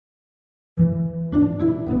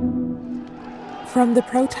From the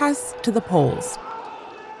protests to the polls,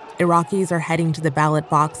 Iraqis are heading to the ballot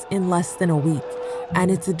box in less than a week,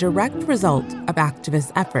 and it's a direct result of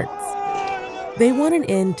activist efforts. They want an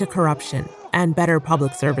end to corruption and better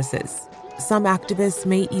public services. Some activists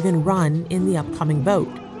may even run in the upcoming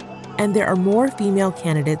vote, and there are more female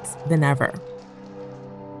candidates than ever.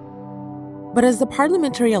 But as the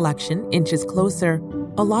parliamentary election inches closer,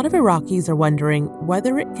 a lot of Iraqis are wondering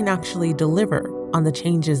whether it can actually deliver on the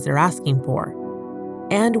changes they're asking for,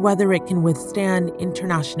 and whether it can withstand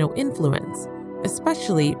international influence,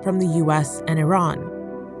 especially from the US and Iran.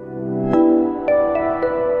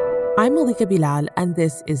 I'm Malika Bilal, and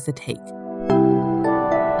this is The Take.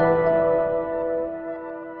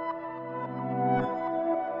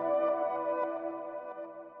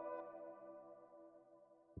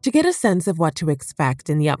 To get a sense of what to expect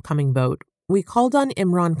in the upcoming vote, we called on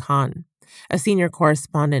Imran Khan, a senior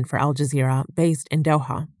correspondent for Al Jazeera based in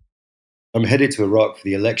Doha. I'm headed to Iraq for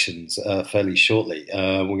the elections fairly shortly.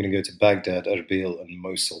 We're going to go to Baghdad, Erbil, and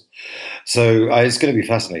Mosul. So it's going to be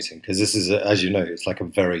fascinating because this is, as you know, it's like a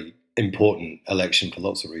very important election for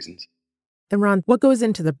lots of reasons. Imran, what goes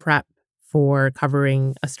into the prep for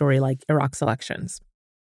covering a story like Iraq's elections?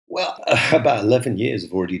 Well, about 11 years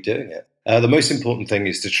of already doing it. The most important thing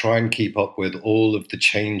is to try and keep up with all of the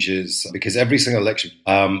changes, because every single election,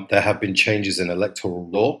 there have been changes in electoral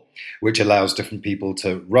law, which allows different people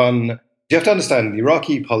to run. You have to understand the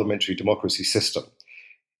Iraqi parliamentary democracy system.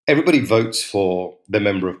 Everybody votes for the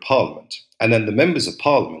member of parliament, and then the members of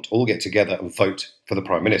parliament all get together and vote for the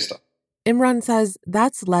prime minister. Imran says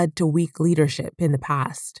that's led to weak leadership in the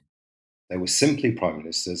past. They were simply prime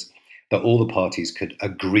ministers that all the parties could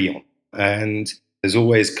agree on. And there's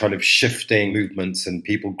always kind of shifting movements and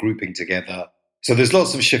people grouping together. So there's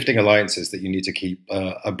lots of shifting alliances that you need to keep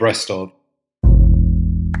abreast of.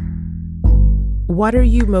 What are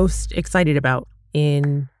you most excited about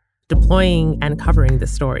in deploying and covering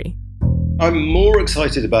this story? I'm more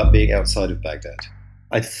excited about being outside of Baghdad.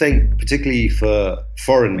 I think, particularly for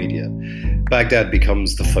foreign media, Baghdad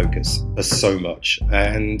becomes the focus for so much.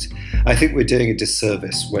 And I think we're doing a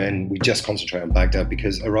disservice when we just concentrate on Baghdad,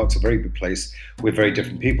 because Iraq's a very big place with very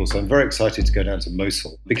different people. So I'm very excited to go down to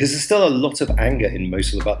Mosul, because there's still a lot of anger in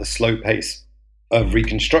Mosul about the slow pace of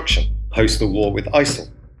reconstruction post the war with ISIL.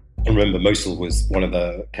 And remember, Mosul was one of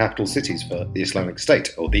the capital cities for the Islamic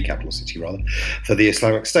State, or the capital city rather, for the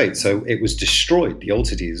Islamic State. So it was destroyed. The old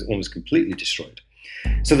city is almost completely destroyed.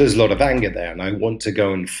 So there's a lot of anger there, and I want to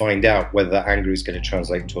go and find out whether that anger is going to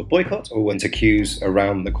translate into a boycott or when to queues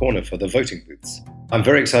around the corner for the voting booths. I'm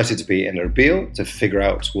very excited to be in Erbil to figure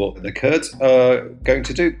out what the Kurds are going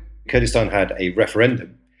to do. Kurdistan had a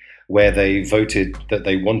referendum where they voted that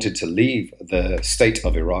they wanted to leave the state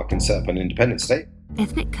of Iraq and set up an independent state.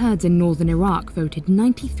 Ethnic Kurds in northern Iraq voted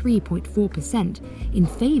 93.4% in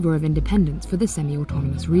favour of independence for the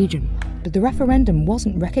semi-autonomous region. But the referendum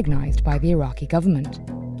wasn't recognised by the Iraqi government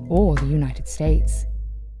or the United States.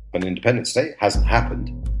 An independent state hasn't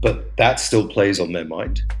happened, but that still plays on their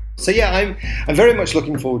mind. So yeah, I'm very much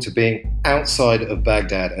looking forward to being outside of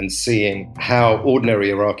Baghdad and seeing how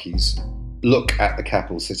ordinary Iraqis look at the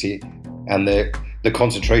capital city and the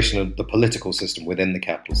concentration of the political system within the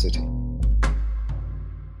capital city.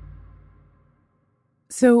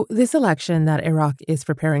 So this election that Iraq is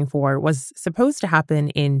preparing for was supposed to happen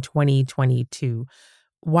in 2022.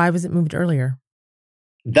 Why was it moved earlier?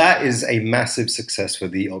 That is a massive success for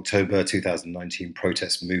the October 2019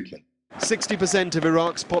 protest movement. 60% of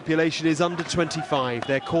Iraq's population is under 25.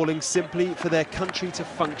 They're calling simply for their country to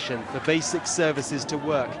function, for basic services to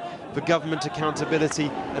work, for government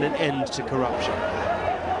accountability and an end to corruption.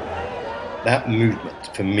 That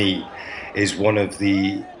movement, for me, is one of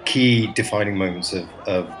the key defining moments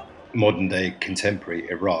of modern-day contemporary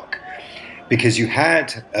Iraq. Because you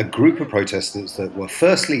had a group of protesters that were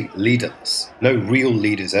firstly leaderless. No real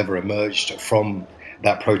leaders ever emerged from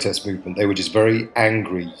that protest movement. They were just very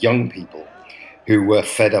angry young people who were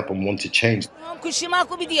fed up and wanted change.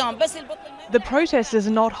 The protesters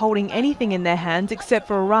are not holding anything in their hands except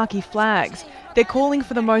for Iraqi flags. They're calling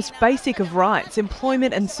for the most basic of rights,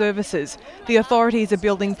 employment and services. The authorities are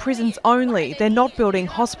building prisons only. They're not building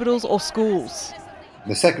hospitals or schools.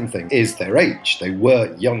 The second thing is their age. They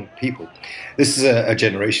were young people. This is a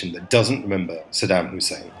generation that doesn't remember Saddam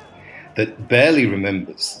Hussein, that barely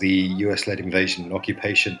remembers the US-led invasion and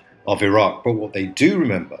occupation of Iraq. But what they do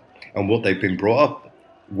remember and what they've been brought up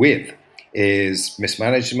with is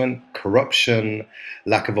mismanagement, corruption,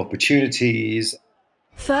 lack of opportunities.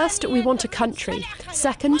 First, we want a country.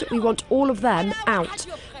 Second, we want all of them out.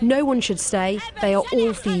 No one should stay. They are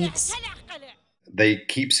all thieves. They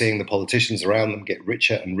keep seeing the politicians around them get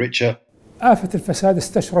richer and richer.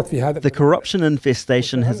 The corruption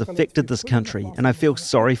infestation has affected this country, and I feel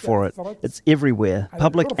sorry for it. It's everywhere,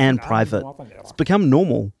 public and private. It's become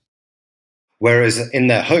normal. Whereas in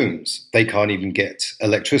their homes, they can't even get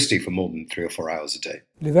electricity for more than 3 or 4 hours a day.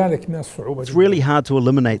 It's really hard to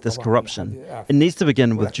eliminate this corruption. It needs to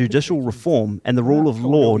begin with judicial reform, and the rule of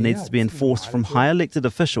law needs to be enforced from high elected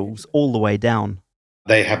officials all the way down.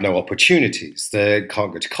 They have no opportunities. They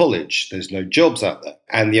can't go to college. There's no jobs out there.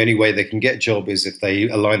 And the only way they can get a job is if they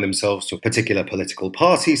align themselves to a particular political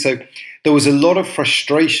party. So there was a lot of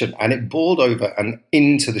frustration, and it boiled over and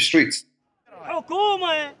into the streets.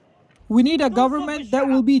 We need a government that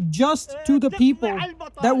will be just to the people,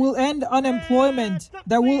 that will end unemployment,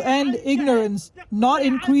 that will end ignorance, not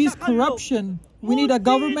increase corruption. We need a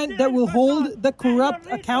government that will hold the corrupt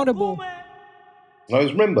accountable. I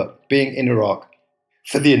remember being in Iraq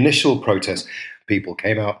for the initial protest. People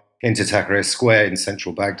came out into Tahrir Square in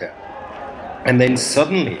central Baghdad. And then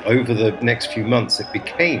suddenly, over the next few months, it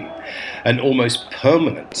became an almost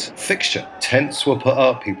permanent fixture. Tents were put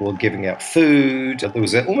up, people were giving out food. There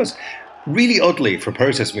was almost, really oddly for a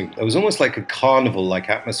protest movement, there was almost like a carnival-like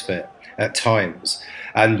atmosphere at times.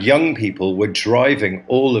 And young people were driving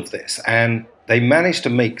all of this, and they managed to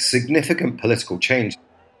make significant political change.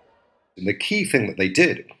 And the key thing that they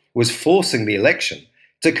did was forcing the election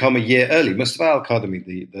to come a year early. Mustafa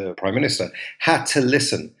al-Kadhimi, the Prime Minister, had to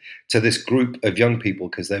listen to this group of young people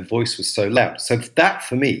because their voice was so loud. So that,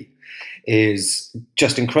 for me, is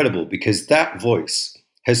just incredible, because that voice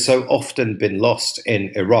has so often been lost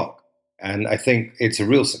in Iraq. And I think it's a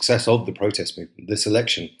real success of the protest movement. This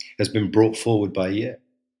election has been brought forward by a year.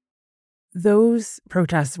 Those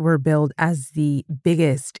protests were billed as the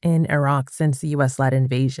biggest in Iraq since the U.S.-led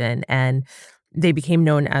invasion, and they became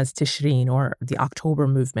known as Tishreen, or the October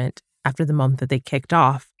movement, after the month that they kicked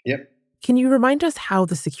off. Yep. Can you remind us how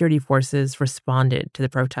the security forces responded to the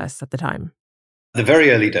protests at the time? The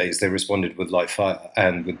very early days, they responded with live fire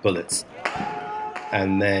and with bullets.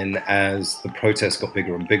 And then as the protests got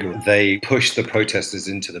bigger and bigger, they pushed the protesters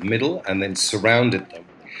into the middle and then surrounded them.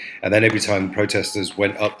 And then every time protesters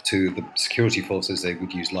went up to the security forces, they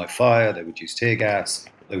would use live fire, they would use tear gas,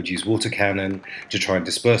 they would use water cannon to try and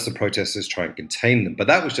disperse the protesters, try and contain them. But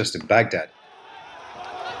that was just in Baghdad.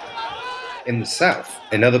 In the south,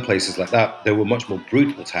 in other places like that, there were much more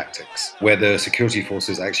brutal tactics where the security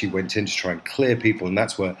forces actually went in to try and clear people. And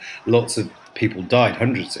that's where lots of people died,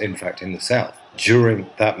 hundreds, in fact, in the south during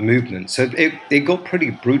that movement. So it got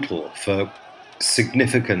pretty brutal for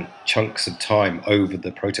significant chunks of time over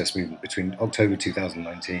the protest movement between October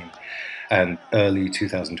 2019 and early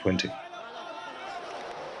 2020.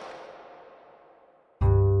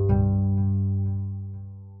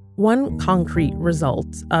 One concrete result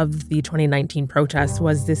of the 2019 protests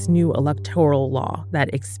was this new electoral law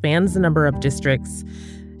that expands the number of districts,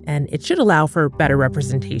 and it should allow for better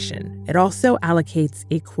representation. It also allocates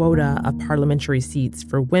a quota of parliamentary seats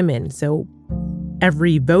for women, so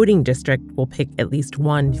every voting district will pick at least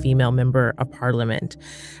one female member of parliament.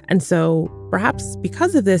 And so perhaps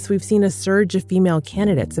because of this, we've seen a surge of female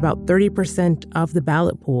candidates, about 30% of the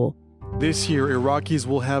ballot pool. This year, Iraqis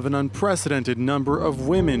will have an unprecedented number of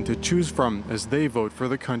women to choose from as they vote for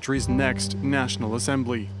the country's next National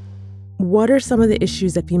Assembly. What are some of the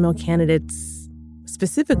issues that female candidates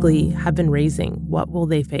specifically have been raising? What will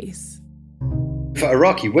they face? For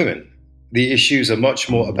Iraqi women, the issues are much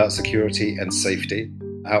more about security and safety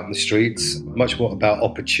out in the streets, much more about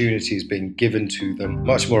opportunities being given to them,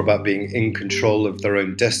 much more about being in control of their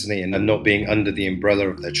own destiny and not being under the umbrella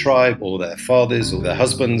of their tribe or their fathers or their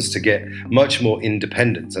husbands, to get much more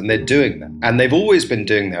independence. And they're doing that. And they've always been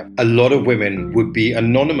doing that. A lot of women would be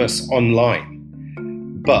anonymous online,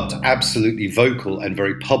 but absolutely vocal and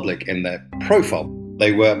very public in their profile.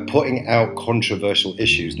 They were putting out controversial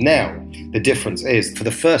issues. Now, the difference is, for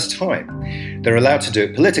the first time, they're allowed to do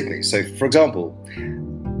it politically. So, for example,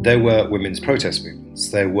 there were women's protest movements,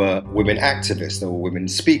 there were women activists, there were women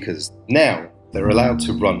speakers. Now, they're allowed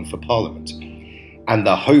to run for parliament. And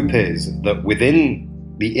the hope is that within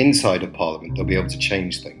the inside of parliament, they'll be able to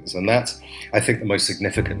change things. And that's, I think, the most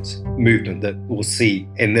significant movement that we'll see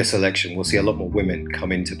in this election. We'll see a lot more women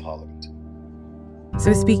come into parliament.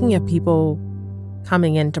 So speaking of people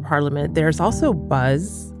coming into parliament, there's also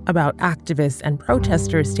buzz about activists and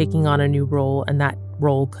protesters taking on a new role, and that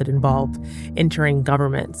role could involve entering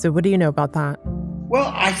government. So what do you know about that?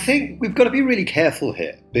 Well, I think we've got to be really careful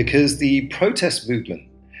here, because the protest movement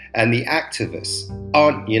and the activists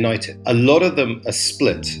aren't united. A lot of them are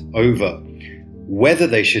split over whether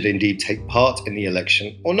they should indeed take part in the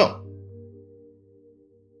election or not.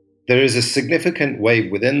 There is a significant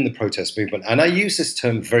wave within the protest movement, and I use this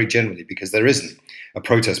term very generally because there isn't a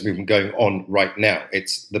protest movement going on right now.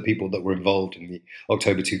 It's the people that were involved in the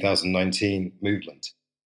October 2019 movement.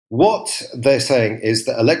 What they're saying is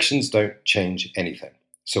that elections don't change anything.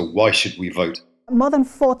 So why should we vote? More than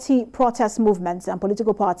 40 protest movements and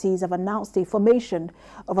political parties have announced the formation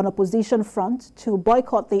of an opposition front to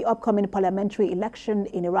boycott the upcoming parliamentary election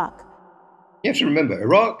in Iraq. You have to remember,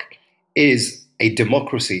 Iraq is a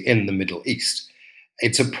democracy in the Middle East.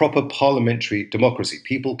 It's a proper parliamentary democracy.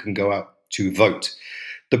 People can go out to vote.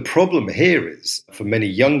 The problem here is, for many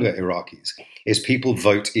younger Iraqis, is people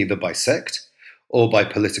vote either by sect or by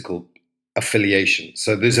political affiliation.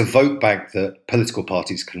 So there's a vote bank that political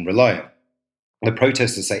parties can rely on. The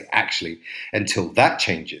protesters say, actually, until that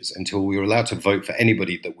changes, until we're allowed to vote for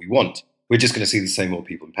anybody that we want, we're just going to see the same old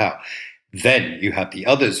people in power. Then you have the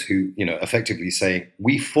others who, effectively saying,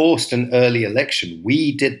 we forced an early election.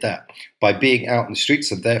 We did that by being out in the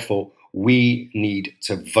streets, and therefore we need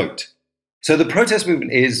to vote. So the protest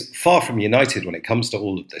movement is far from united when it comes to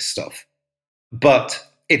all of this stuff. But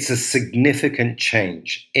it's a significant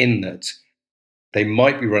change in that they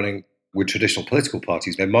might be running with traditional political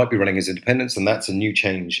parties. They might be running as independents, and that's a new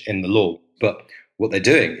change in the law. But what they're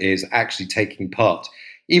doing is actually taking part,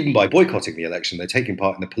 even by boycotting the election, they're taking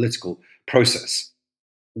part in the political process.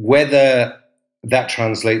 Whether that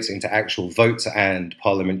translates into actual votes and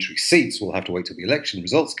parliamentary seats, we'll have to wait till the election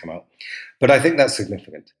results come out. But I think that's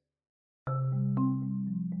significant.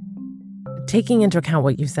 Taking into account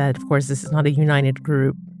what you said, of course, this is not a united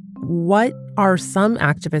group. What are some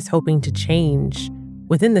activists hoping to change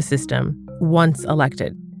within the system once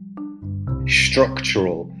elected?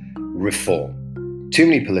 Structural reform. Too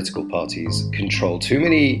many political parties control too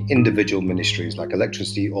many individual ministries like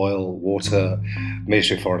electricity, oil, water,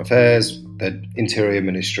 Ministry of Foreign Affairs, the Interior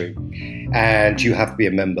Ministry, and you have to be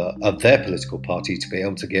a member of their political party to be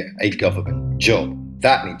able to get a government job.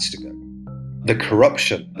 That needs to go. The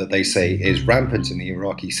corruption that they say is rampant in the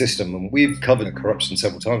Iraqi system, and we've covered corruption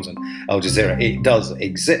several times on Al Jazeera, it does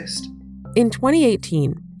exist. In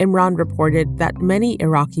 2018, Imran reported that many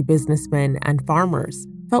Iraqi businessmen and farmers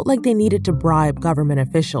felt like they needed to bribe government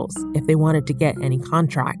officials if they wanted to get any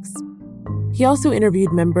contracts. He also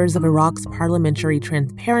interviewed members of Iraq's Parliamentary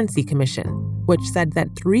Transparency Commission, which said that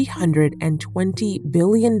 $320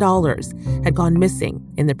 billion had gone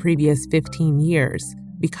missing in the previous 15 years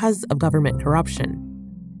because of government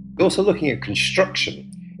corruption. Also looking at construction,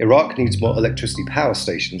 Iraq needs more electricity power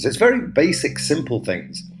stations. It's very basic, simple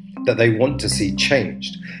things that they want to see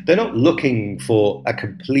changed. They're not looking for a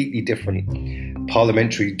completely different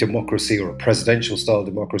parliamentary democracy or a presidential style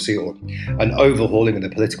democracy or an overhauling of the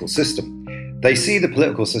political system. They see the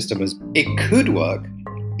political system as it could work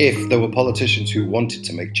if there were politicians who wanted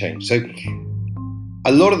to make change. So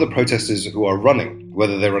a lot of the protesters who are running,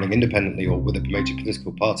 whether they're running independently or with a major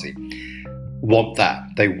political party, want that.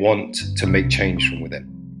 They want to make change from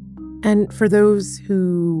within. And for those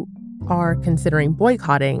who are considering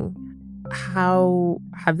boycotting, how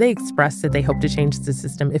have they expressed that they hope to change the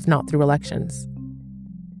system, if not through elections?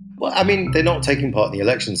 Well, I mean, they're not taking part in the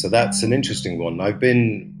elections, so that's an interesting one. I've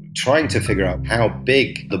been trying to figure out how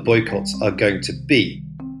big the boycotts are going to be.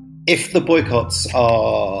 If the boycotts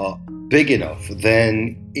are big enough,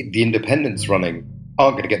 then the independents running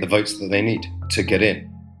aren't going to get the votes that they need to get in.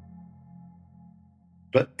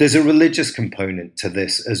 But there's a religious component to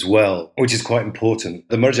this as well, which is quite important.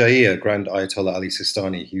 The Marja'iyya, Grand Ayatollah Ali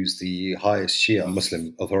Sistani, who's the highest Shia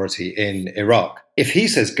Muslim authority in Iraq, if he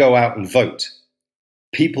says go out and vote,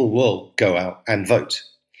 people will go out and vote.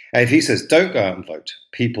 And if he says don't go out and vote,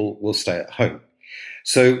 people will stay at home.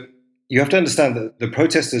 So you have to understand that the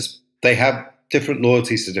protesters, they have different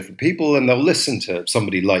loyalties to different people, and they'll listen to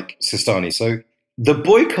somebody like Sistani. So the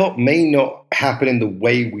boycott may not happen in the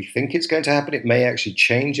way we think it's going to happen. It may actually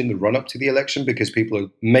change in the run-up to the election because people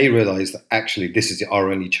may realize that actually this is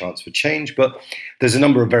our only chance for change. But there's a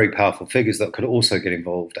number of very powerful figures that could also get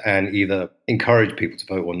involved and either encourage people to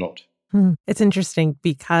vote or not. It's interesting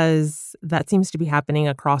because that seems to be happening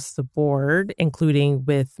across the board, including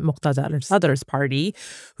with Muqtada al-Sadr's party,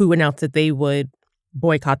 who announced that they would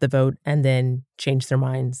boycott the vote and then change their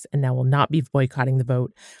minds and now will not be boycotting the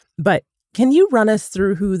vote. But can you run us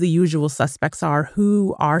through who the usual suspects are?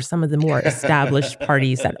 Who are some of the more established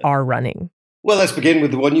parties that are running? Well, let's begin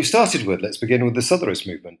with the one you started with. Let's begin with the Sadrist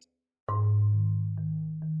movement.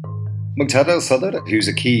 Muqtada al-Sadr, who's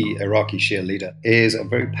a key Iraqi Shia leader, is a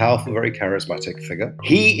very powerful, very charismatic figure.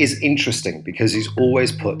 He is interesting because he's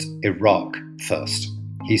always put Iraq first.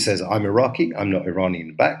 He says, I'm Iraqi, I'm not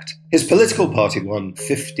Iranian-backed. His political party won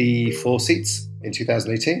 54 seats in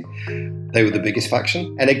 2018. They were the biggest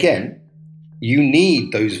faction. And again, you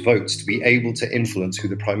need those votes to be able to influence who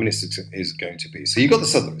the prime minister is going to be. So you've got the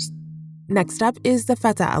Southerners. Next up is the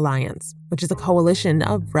Fatah Alliance, which is a coalition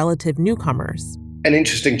of relative newcomers. An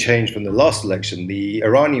interesting change from the last election, the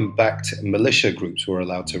Iranian-backed militia groups were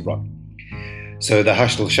allowed to run. So the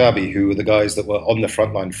Hashd al-Shabi, who were the guys that were on the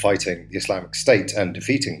front line fighting the Islamic State and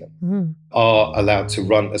defeating them, are allowed to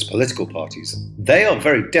run as political parties. They are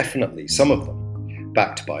very definitely, some of them,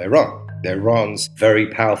 backed by Iran. They're Iran's very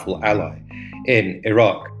powerful ally in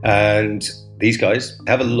Iraq. And these guys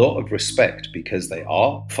have a lot of respect because they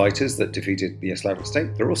are fighters that defeated the Islamic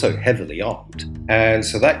State. They're also heavily armed. And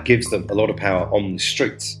so that gives them a lot of power on the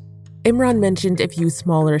streets. Imran mentioned a few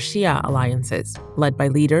smaller Shia alliances, led by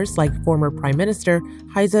leaders like former Prime Minister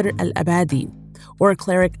Haider al-Abadi or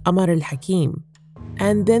cleric Amar al-Hakim.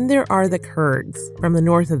 And then there are the Kurds from the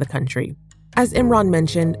north of the country. As Imran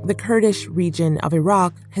mentioned, the Kurdish region of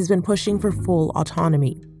Iraq has been pushing for full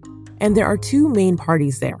autonomy. And there are two main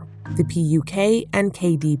parties there, the PUK and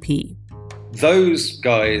KDP. Those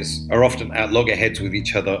guys are often at loggerheads with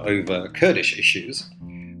each other over Kurdish issues,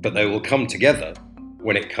 but they will come together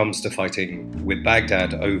when it comes to fighting with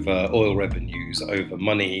Baghdad over oil revenues, over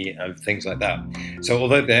money, over things like that. So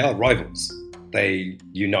although they are rivals, they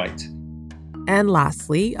unite. And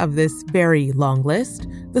lastly, of this very long list,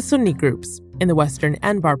 the Sunni groups in the western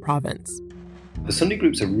Anbar province. The Sunni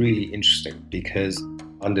groups are really interesting because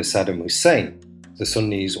under Saddam Hussein, the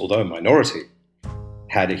Sunnis, although a minority,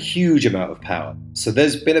 had a huge amount of power. So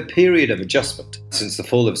there's been a period of adjustment since the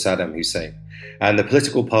fall of Saddam Hussein. And the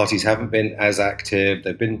political parties haven't been as active.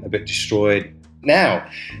 They've been a bit destroyed. Now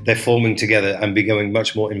they're forming together and becoming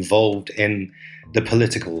much more involved in the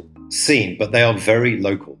political scene. But they are very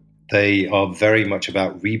local. They are very much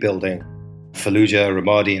about rebuilding Fallujah,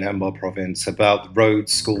 Ramadi and Anbar province, about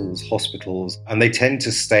roads, schools, hospitals, and they tend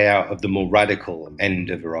to stay out of the more radical end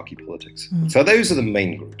of Iraqi politics. So those are the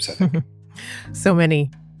main groups, I think. So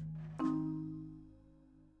many.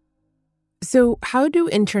 So how do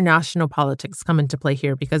international politics come into play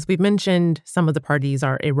here? Because we've mentioned some of the parties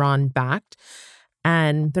are Iran-backed,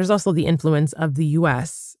 and there's also the influence of the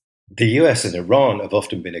U.S. The U.S. and Iran have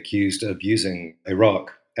often been accused of using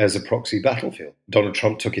Iraq as a proxy battlefield. Donald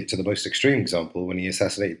Trump took it to the most extreme example when he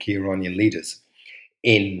assassinated key Iranian leaders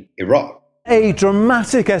in Iraq. A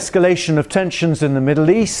dramatic escalation of tensions in the Middle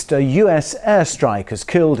East. A US airstrike has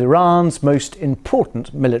killed Iran's most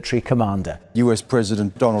important military commander. US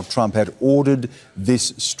President Donald Trump had ordered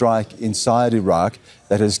this strike inside Iraq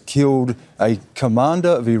that has killed a commander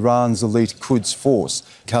of Iran's elite Quds force,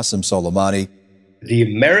 Qasem Soleimani. The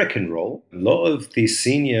American role, a lot of the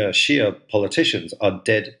senior Shia politicians are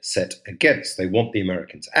dead set against. They want the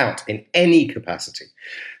Americans out in any capacity.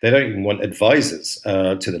 They don't even want advisors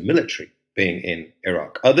to the military being in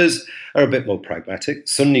Iraq. Others are a bit more pragmatic.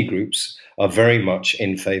 Sunni groups are very much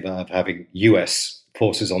in favor of having US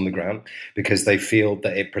forces on the ground because they feel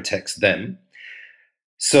that it protects them.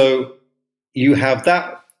 So you have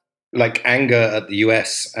that like anger at the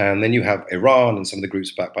US, and then you have Iran and some of the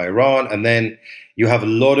groups backed by Iran, and then you have a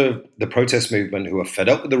lot of the protest movement who are fed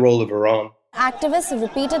up with the role of Iran. Activists have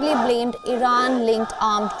repeatedly blamed Iran-linked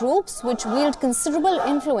armed groups which wield considerable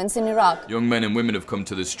influence in Iraq. Young men and women have come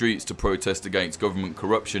to the streets to protest against government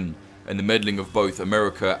corruption and the meddling of both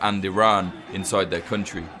America and Iran inside their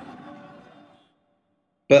country.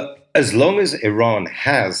 But as long as Iran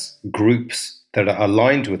has groups that are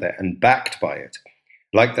aligned with it and backed by it,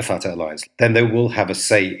 like the Fatah Alliance, then they will have a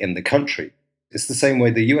say in the country. It's the same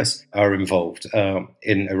way the US are involved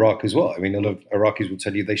in Iraq as well. I mean, a lot of Iraqis will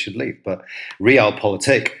tell you they should leave, but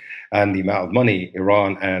realpolitik and the amount of money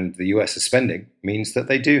Iran and the US are spending means that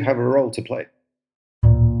they do have a role to play.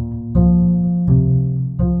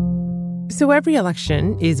 So every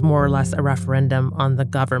election is more or less a referendum on the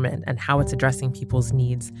government and how it's addressing people's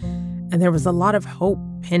needs. And there was a lot of hope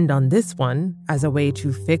pinned on this one as a way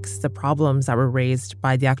to fix the problems that were raised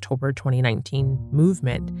by the October 2019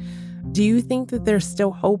 movement. Do you think that there's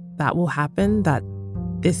still hope that will happen, that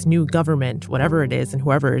this new government, whatever it is and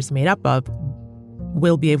whoever is made up of,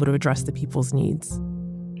 will be able to address the people's needs?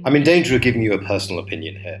 I'm in danger of giving you a personal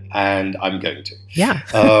opinion here, and I'm going to. Yeah,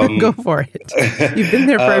 go for it. You've been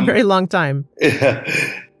there for a very long time.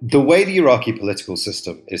 The way the Iraqi political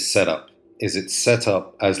system is set up is it's set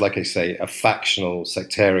up as, like I say, a factional,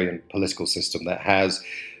 sectarian political system that has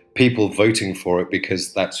people voting for it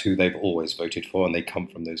because that's who they've always voted for and they come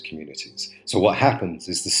from those communities. So what happens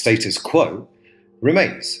is the status quo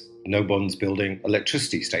remains. No one's building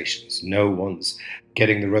electricity stations. No one's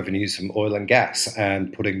getting the revenues from oil and gas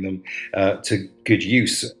and putting them to good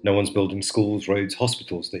use. No one's building schools, roads,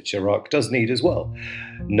 hospitals, which Iraq does need as well.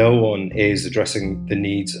 No one is addressing the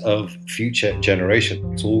needs of future generations.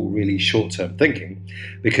 It's all really short-term thinking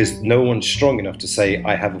because no one's strong enough to say,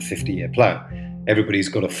 I have a 50-year plan. Everybody's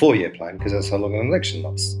got a 4-year plan because that's how long an election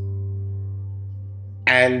lasts.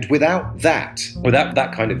 And without that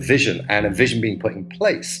kind of vision and a vision being put in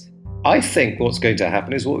place, I think what's going to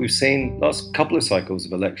happen is what we've seen last couple of cycles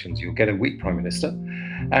of elections. You'll get a weak prime minister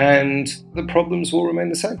and the problems will remain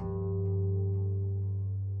the same.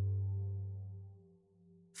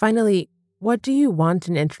 Finally, what do you want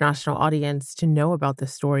an international audience to know about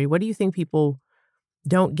this story? What do you think people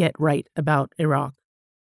don't get right about Iraq?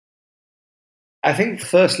 I think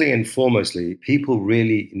firstly and foremostly, people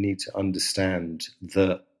really need to understand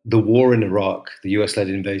that the war in Iraq, the US-led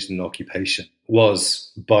invasion and occupation,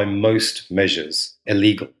 was by most measures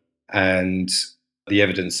illegal. And the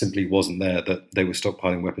evidence simply wasn't there that they were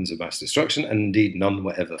stockpiling weapons of mass destruction, and indeed none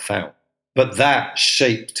were ever found. But that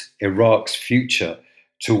shaped Iraq's future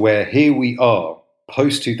to where here we are,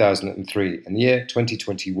 post-2003, in the year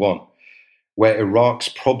 2021, where Iraq's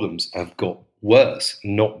problems have got worse,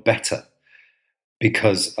 not better,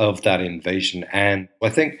 because of that invasion. And I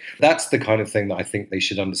think that's the kind of thing that I think they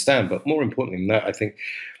should understand. But more importantly than that, I think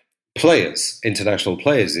players, international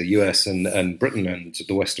players, the US and Britain and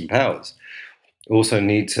the Western powers, also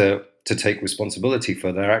need to take responsibility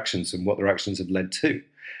for their actions and what their actions have led to.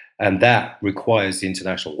 And that requires the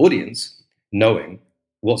international audience knowing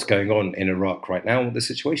what's going on in Iraq right now and what the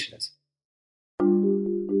situation is.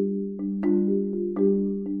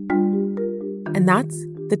 And that's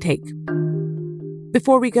The Take.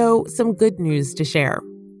 Before we go, some good news to share.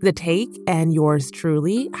 The Take and yours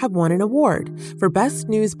truly have won an award for Best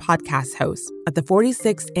News Podcast Host at the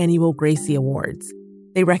 46th Annual Gracie Awards.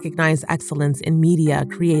 They recognize excellence in media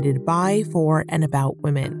created by, for, and about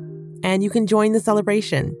women. And you can join the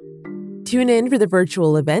celebration. Tune in for the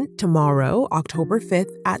virtual event tomorrow, October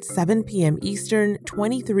 5th at 7 p.m. Eastern,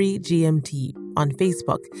 23 GMT on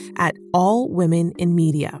Facebook at All Women in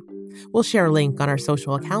Media. We'll share a link on our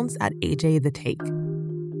social accounts at AJ The Take.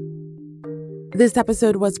 This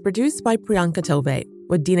episode was produced by Priyanka Tove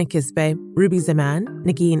with Dina Kisbe, Ruby Zaman,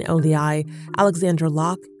 Nagin Oliai, Alexandra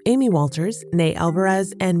Locke, Amy Walters, Nay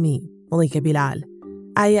Alvarez, and me, Malika Bilal.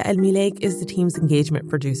 Aya El-Milek is the team's engagement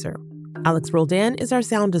producer. Alex Roldan is our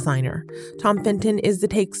sound designer. Tom Fenton is the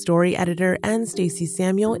Take story editor, and Stacey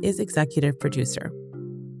Samuel is executive producer.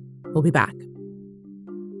 We'll be back.